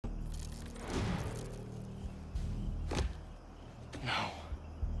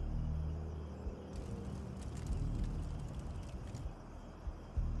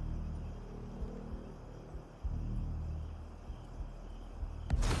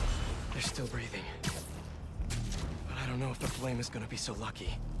they're still breathing. But I don't know if the flame is gonna be so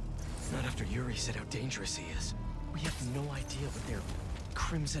lucky. Not after Yuri said how dangerous he is. We have no idea what their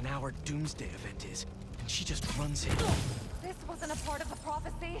Crimson Hour Doomsday event is, and she just runs in. This wasn't a part of the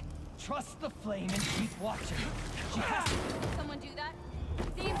prophecy. Trust the flame and keep watching. She has to. Someone do that?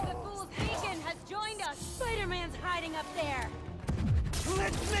 Seems the Fool's Beacon has joined us. Spider-Man's hiding up there.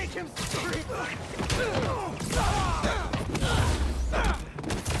 Let's make him scream!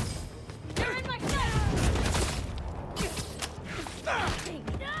 You're in my sight!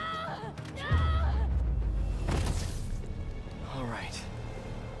 All right.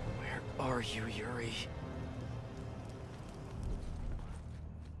 Where are you, Yuri?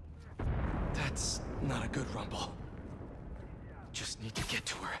 That's not a good rumble. Just need to get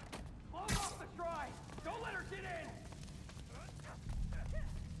to her. Close off the shrine! Don't let her get in!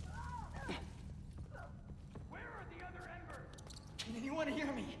 Where are the other embers? Can anyone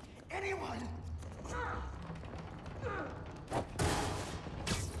hear me? Anyone?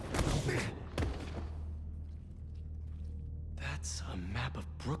 That's a map of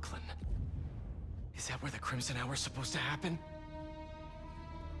Brooklyn. Is that where the Crimson Hour's supposed to happen?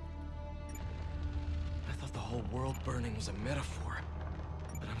 I thought the whole world burning was a metaphor,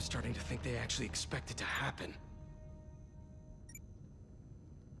 but I'm starting to think they actually expect it to happen.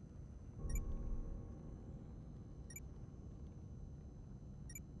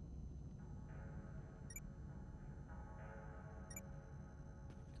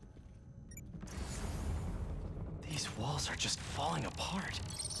 These walls are just falling apart.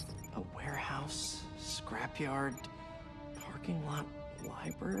 A warehouse, scrapyard, parking lot,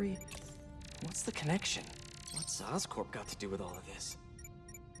 library? What's the connection? What's Oscorp got to do with all of this?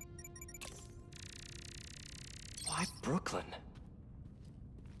 Why Brooklyn?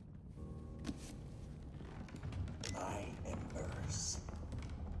 My embers.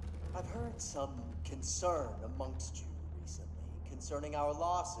 I've heard some concern amongst you recently concerning our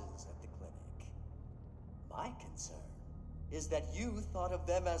losses at the clinic. My concern is that you thought of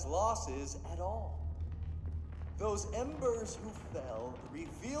them as losses at all. Those embers who fell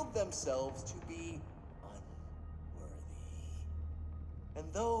revealed themselves to be unworthy.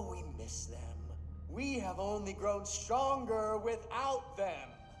 And though we miss them, we have only grown stronger without them.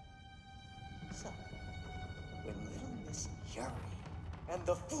 So, when little Miss Yuri and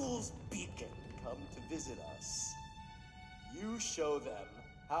the Fool's Beacon come to visit us, you show them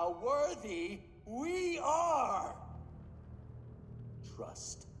how worthy we are.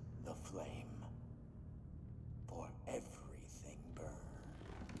 Trust the flame, for everything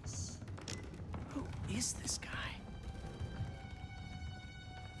burns. Who is this guy?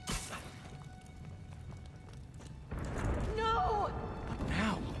 No! What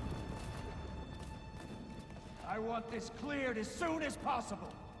now? I want this cleared as soon as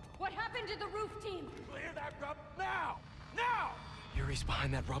possible. What happened to the roof team? Clear that up now! Now! Yuri's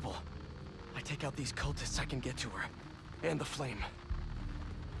behind that rubble. I take out these cultists, I can get to her. And the flame.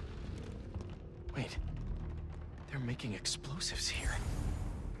 Wait. They're making explosives here.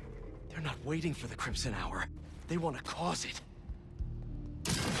 They're not waiting for the Crimson Hour. They want to cause it.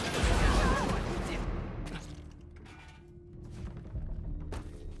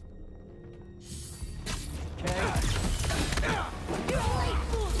 You're late,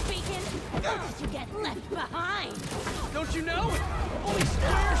 Fool's Beacon! How did you get left behind? Don't you know? Only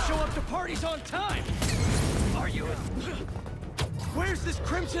squares show up to parties on time! Are you a... Where's this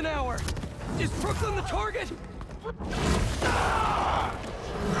Crimson Hour? Is Brooklyn the target?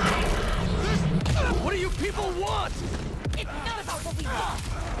 What do you people want? It's not about what we want!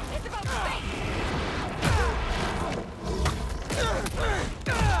 It's about space!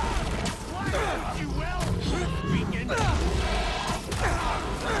 You well, Beacon!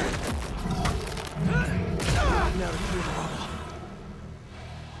 Now to clear the rubble.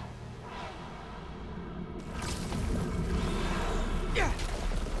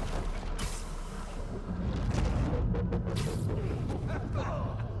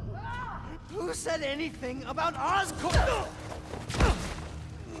 Who said anything about Oscorp?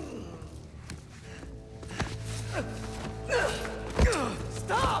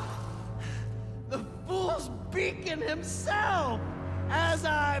 Stop! The Fool's Beacon himself! As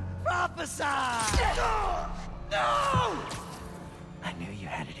I prophesied! No! I knew you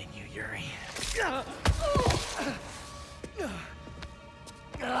had it in you, Yuri.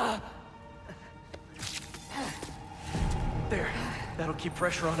 There. That'll keep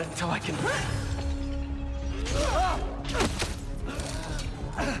pressure on it until I can...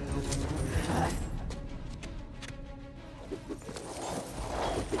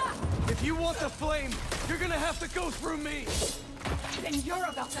 If you want the flame, you're gonna have to go through me! Then you're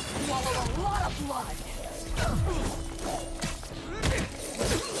about to swallow a lot of blood!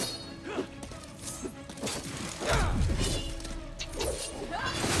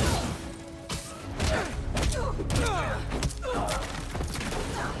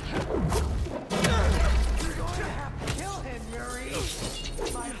 You're going to have to kill him, Yuri!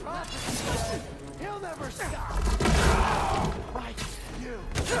 My prophecy says he'll never stop! Right, you!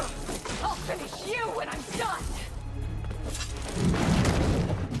 I'll finish you when I'm done!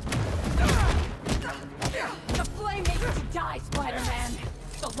 The flame needs to die, Spider-Man!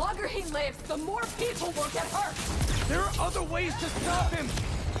 The longer he lives, the more people will get hurt! There are other ways to stop him!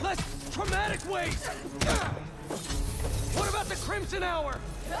 Less traumatic ways! What about the Crimson Hour?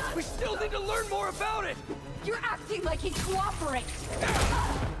 We still need to learn more about it! You're acting like he cooperates!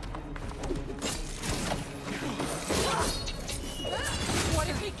 What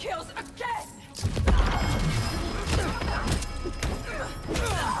if he kills again?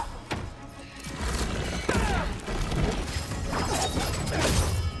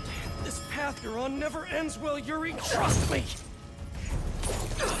 This path you're on never ends well, Yuri. Trust me!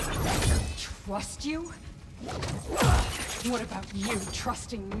 Trust you? What about you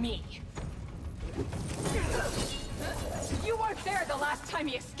trusting me? You weren't there the last time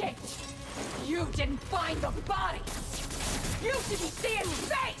he escaped! You didn't find the body! You didn't see his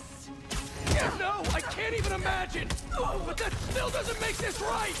face! No, I can't even imagine! But that still doesn't make this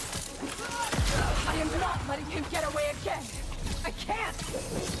right! I am not letting him get away again! I can't!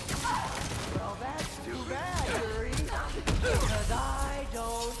 Well, that's too bad, Yuri! Because I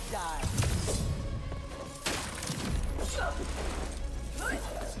don't die.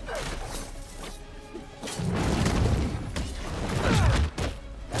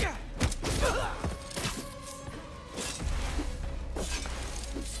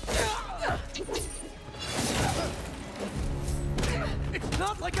 It's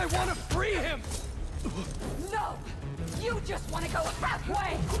not like I want to free him! No! You just want to go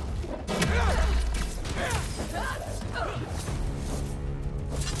halfway!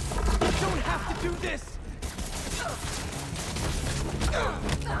 You don't have to do this!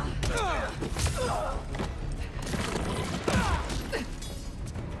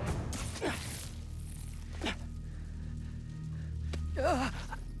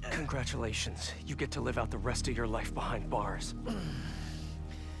 Congratulations. You get to live out the rest of your life behind bars.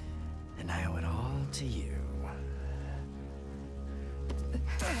 And I owe it all to you.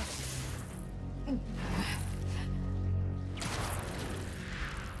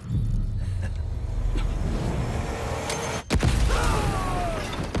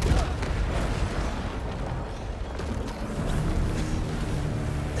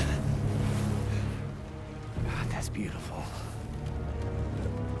 That's beautiful.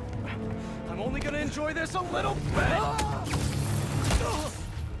 I'm only gonna enjoy this a little bit!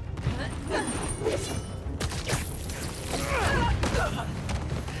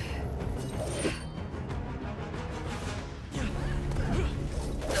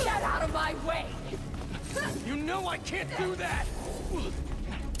 Get out of my way! You know I can't do that!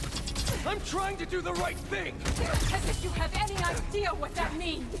 I'm trying to do the right thing! As if you have any idea what that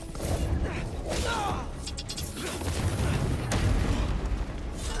means!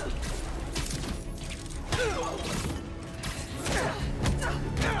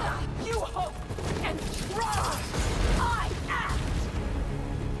 You hope and try! I act!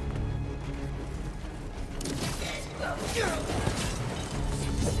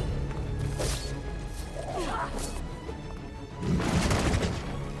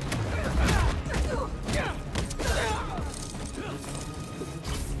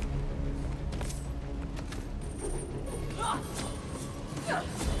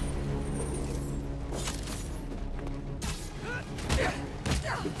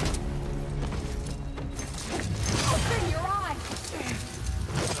 Open your eyes!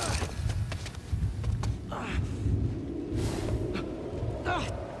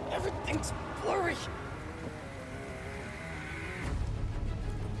 Everything's blurry!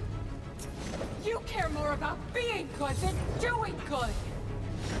 You care more about being good than doing good!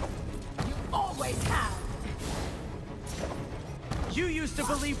 You always have! You used to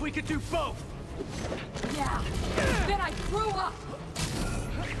believe we could do both! Yeah, then I grew up!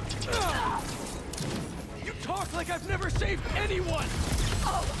 You talk like I've never saved anyone!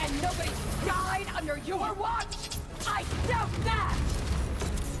 Oh, and nobody died under your watch? I doubt that!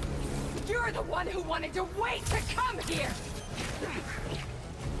 You're the one who wanted to wait to come here!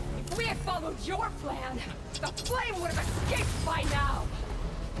 If we had followed your plan, the flame would have escaped by now!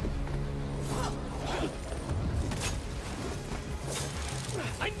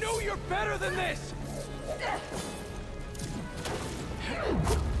 I know you're better than this!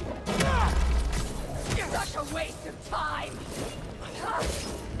 waste of time!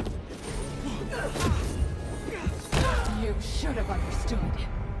 You should have understood.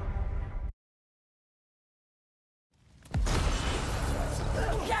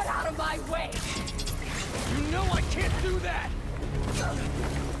 Get out of my way! You know I can't do that!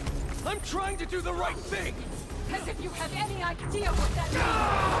 I'm trying to do the right thing! As if you have any idea what that means!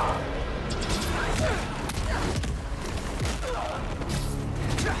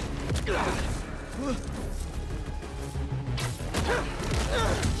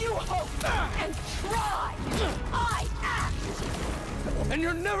 You hope and try! I act! And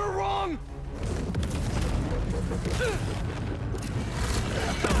you're never wrong!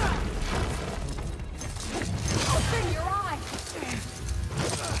 Open your eyes!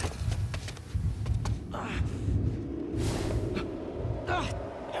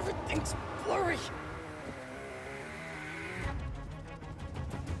 Everything's blurry.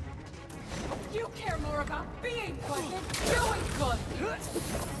 You care more about being good than doing good!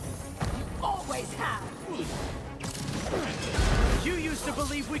 You always have! You used to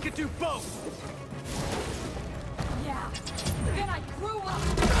believe we could do both! Yeah. Then I grew up!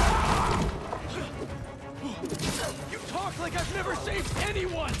 You talk like I've never saved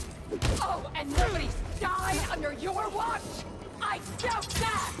anyone! Oh, and nobody's died under your watch? I doubt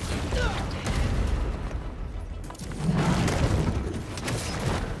that!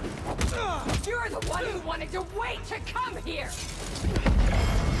 You're the one who wanted to wait to come here!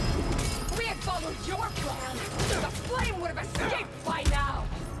 If we had followed your plan, the flame would have escaped by now!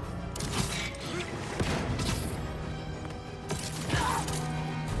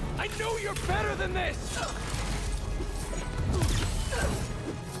 I know you're better than this!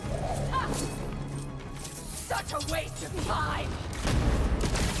 Such a waste of time!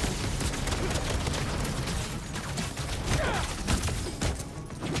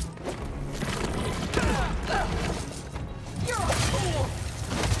 You're a fool!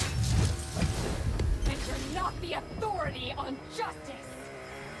 And you're not the authority on justice!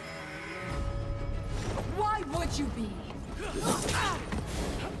 Why would you be?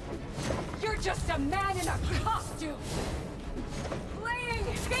 You're just a man in a costume! Playing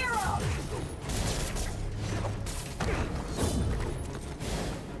hero!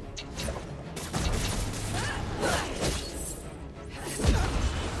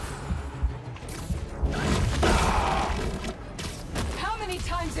 How many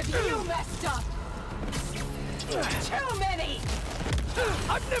times have you messed up? Too many!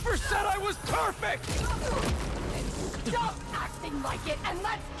 I've never said I was perfect! Then stop acting like it and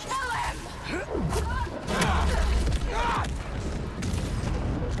let's kill him!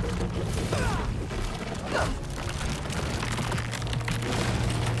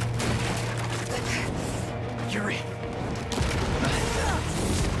 Yuri.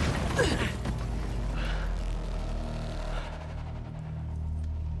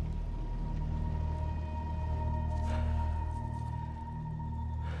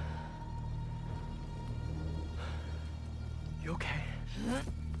 You okay?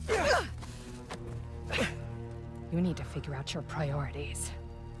 You need to figure out your priorities.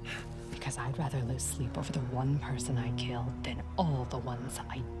 Because I'd rather lose sleep over the one person I killed than all the ones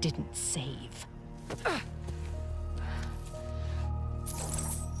I didn't save.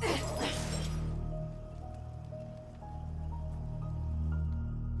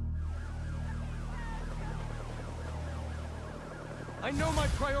 I know my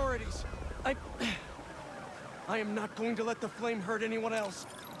priorities. I am not going to let the flame hurt anyone else.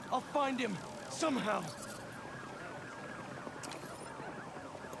 I'll find him, somehow.